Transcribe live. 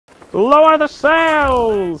Lower the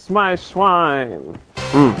sails, my swine!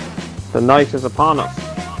 The night is upon us.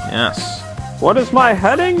 Yes. What is my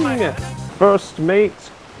heading? First mate,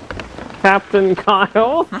 Captain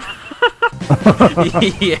Kyle?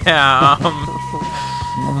 Yeah,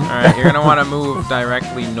 Alright, you're gonna want to move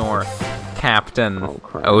directly north. Captain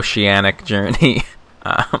Oceanic Journey.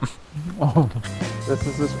 This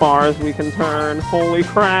is as far as we can turn. Holy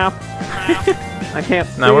crap. I can't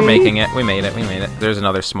see. No, we're making it. We made it. We made it. There's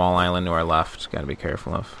another small island to our left. Gotta be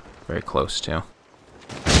careful of. Very close, too.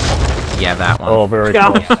 Yeah, that one. Oh, very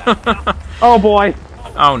close. Oh, boy.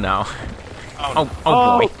 Oh, no.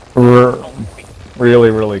 Oh, boy. We're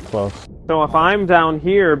really, really close. So if I'm down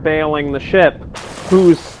here bailing the ship,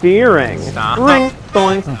 who's steering? Stop. Ring,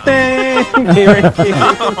 boing, ding.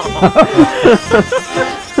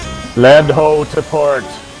 Land ho to port.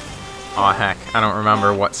 Oh, heck. I don't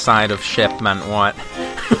remember what side of ship meant what.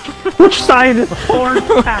 Which side is port,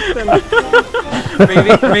 Captain?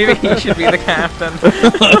 Maybe he should be the captain.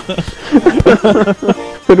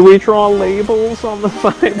 Could we draw labels on the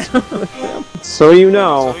sides of the ship? So you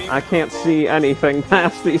know, I can't see anything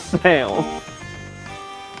past these sails.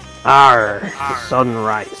 Arr, the sun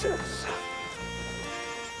rises.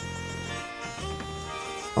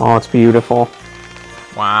 Oh, it's beautiful.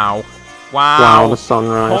 Wow. Wow, the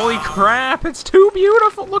sunrise. Holy crap, it's too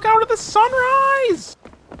beautiful! Look out at the sunrise!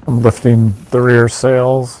 I'm lifting the rear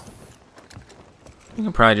sails. You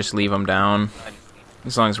can probably just leave them down.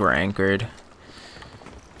 As long as we're anchored.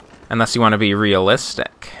 Unless you want to be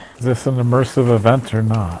realistic. Is this an immersive event or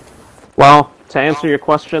not? Well, to answer your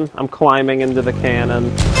question, I'm climbing into the cannon.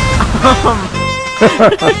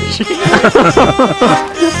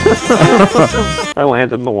 I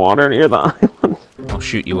landed in the water near the island. I'll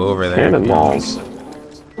shoot you over there. Cannonballs.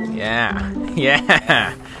 Yeah.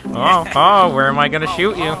 Yeah. Oh, where am I gonna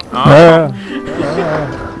shoot you? Oh.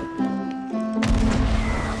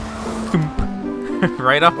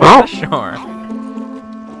 Right up on the shore.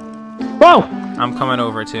 Whoa! I'm coming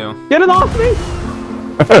over too. Get it off me!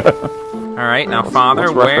 Alright, now Father,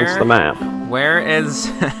 let's reference the map. Where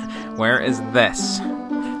is this?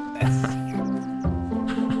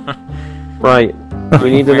 Right. We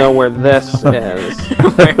need to know where this is.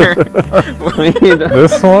 Where? We need to...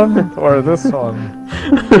 This one or this one?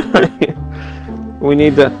 We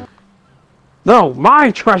need to... No,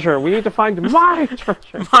 my treasure! We need to find my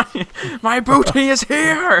treasure! My booty is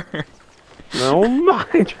here! No, my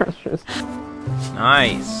treasures.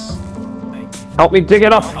 Nice. Help me dig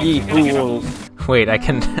it up, ye fools! Wait, I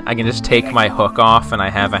can just take my hook off and I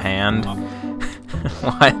have a hand?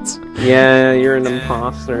 What? Yeah, you're an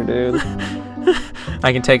imposter, dude.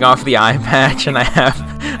 I can take off the eye patch and I have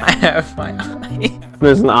my eye.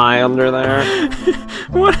 There's an eye under there.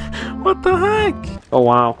 What the heck? Oh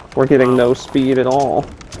wow, we're getting no speed at all.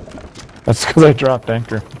 That's because I dropped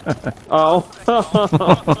anchor. Oh.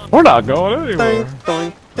 We're not going anywhere.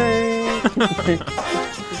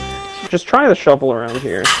 Just try the shovel around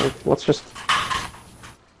here. Let's just...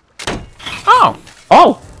 Oh!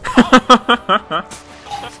 Oh!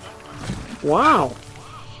 Wow.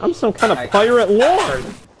 I'm some kind of pirate lord.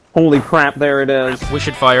 Holy crap, there it is. We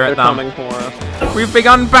should fire at They're them. coming for us. We've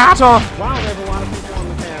begun battle! Wow, there's a lot of people on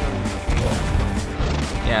the cannon.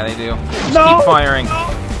 Yeah, they do. Just No! keep firing.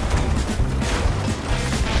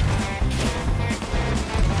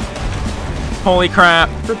 Holy crap.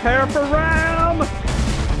 Prepare for ram!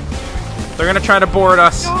 They're gonna try to board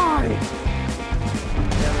us. Die!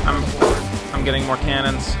 I'm getting more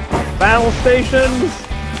cannons. Battle stations!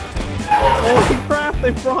 Holy crap,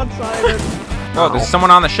 they broadsided! Oh, there's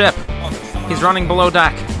someone on the ship. He's running below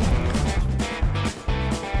deck.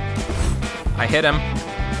 I hit him.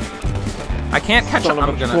 I can't catch him.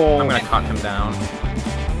 I'm gonna cut him down.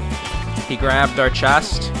 He grabbed our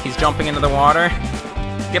chest. He's jumping into the water.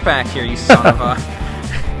 Get back here, you son of a...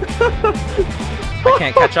 I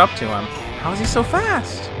can't catch up to him. How is he so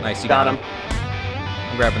fast? Nice, you got him.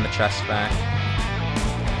 I'm grabbing the chest back.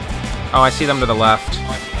 Oh, I see them to the left.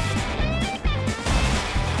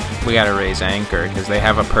 We gotta raise anchor, because they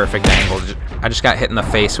have a perfect angle. I just got hit in the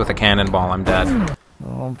face with a cannonball. I'm dead.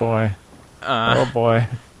 Oh boy. Oh boy.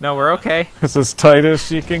 No, we're okay. It's as tight as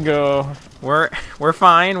she can go. We're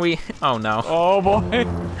fine. Oh no. Oh boy.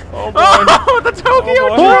 Oh boy. Oh, the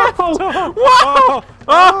Tokyo drift! Whoa!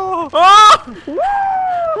 Oh!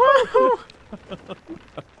 Oh!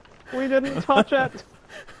 We didn't touch it.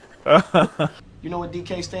 You know what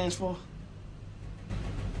DK stands for?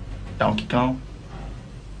 Donkey Kong.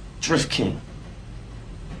 Drift King.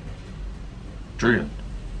 Drift.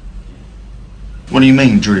 What do you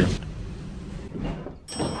mean, drift?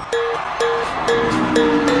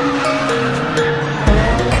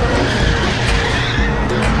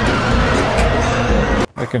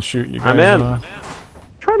 can shoot you guys. I'm in.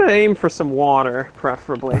 Try to aim for some water,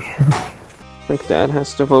 preferably. I think Dad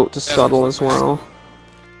has to vote to scuttle as well.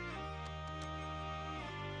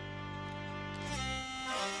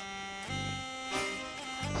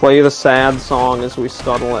 Play the sad song as we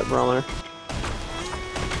scuttle it, brother.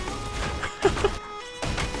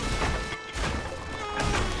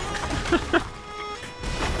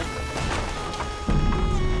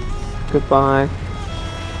 Goodbye.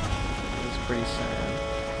 It's pretty sad.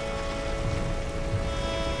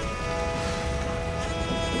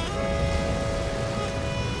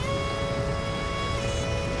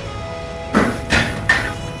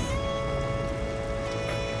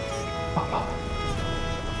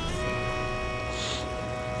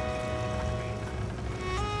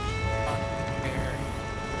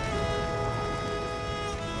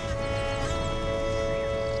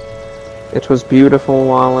 It was beautiful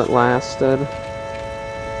while it lasted.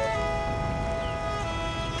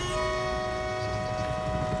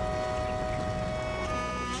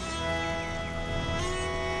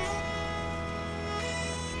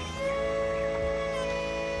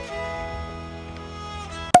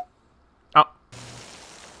 Oh.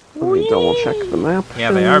 Let me double check the map.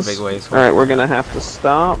 Yeah, they are big ways. Alright, we're gonna have to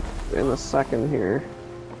stop in a second here.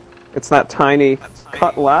 It's that tiny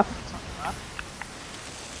cut left.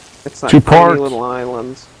 It's that tiny little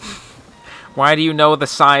island. Why do you know the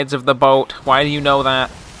sides of the boat? Why do you know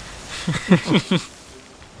that?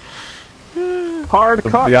 Hard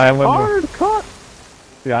cut! The island, hard cut!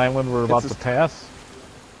 The island we're about to pass?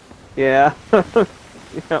 Yeah.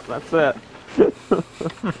 Yep, that's it.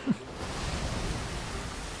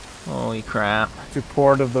 Holy crap. To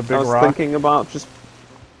port of the big rock. I was thinking about just...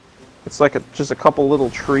 It's like just a couple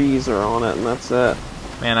little trees are on it, and that's it.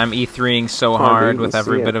 Man, I'm E3ing so hard with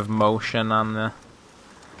every bit of motion on the...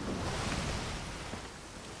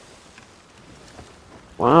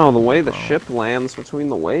 Wow, the way the ship lands between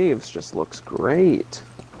the waves just looks great.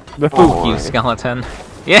 Fuck you, skeleton.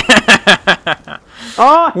 Yeah!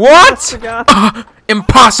 Oh! What?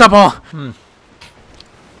 Impossible!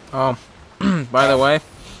 Oh, by the way,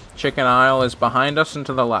 Chicken Isle is behind us and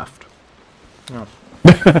to the left. Oh.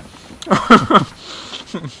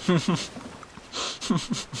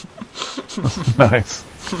 Nice.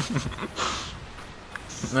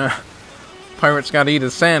 Pirate's gotta eat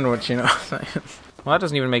his sandwich, you know what I'm saying? Well, that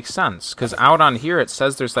doesn't even make sense, because out on here it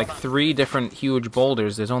says there's like 3 different huge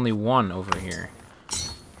boulders. There's only 1 over here.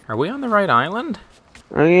 Are we on the right island?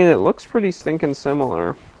 I mean, it looks pretty stinking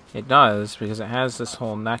similar. It does, because it has this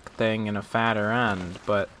whole neck thing and a fatter end,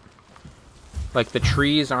 but... like, the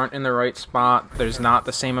trees aren't in the right spot. There's not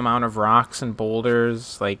the same amount of rocks and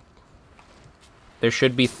boulders. Like, there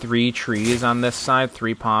should be 3 trees on this side,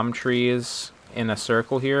 3 palm trees in a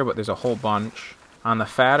circle here, but there's a whole bunch. On the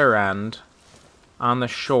fatter end, on the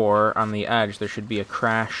shore, on the edge, there should be a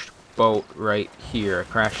crashed boat right here, a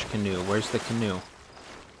crashed canoe. Where's the canoe?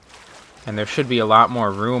 And there should be a lot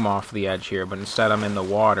more room off the edge here, but instead I'm in the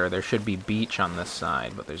water. There should be beach on this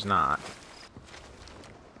side, but there's not.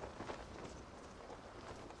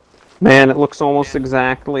 Man, it looks almost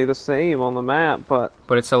exactly the same on the map, but...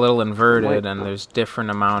 But it's a little inverted, and there's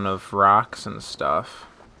different amount of rocks and stuff.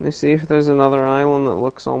 Let me see if there's another island that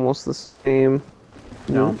looks almost the same.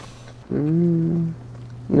 No.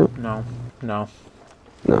 Nope. No. No.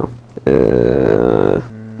 No. No.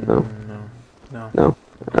 No. No.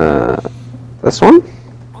 This one?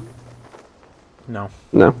 No.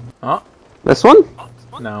 No. Oh. This one?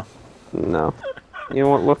 No. No. You know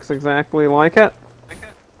what looks exactly like it?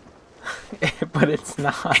 But it's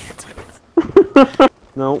not.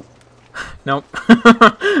 Nope. Nope.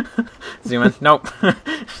 Zoom in. Nope.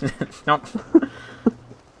 Nope.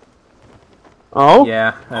 Oh?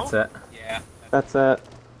 Yeah, that's it. Yeah. That's it.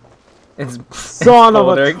 It's Son of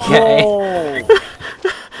Boulder a troll!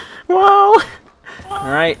 Whoa!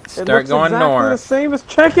 Alright, start going north. It looks exactly the same as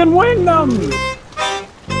Chicken Wingdom!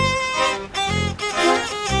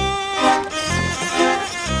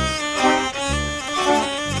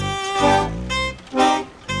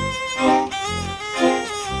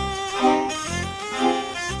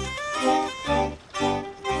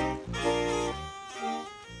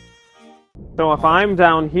 So if I'm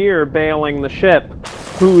down here bailing the ship,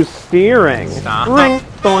 who's steering? Stop. Ring,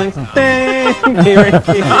 boing, ding, here it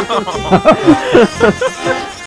is.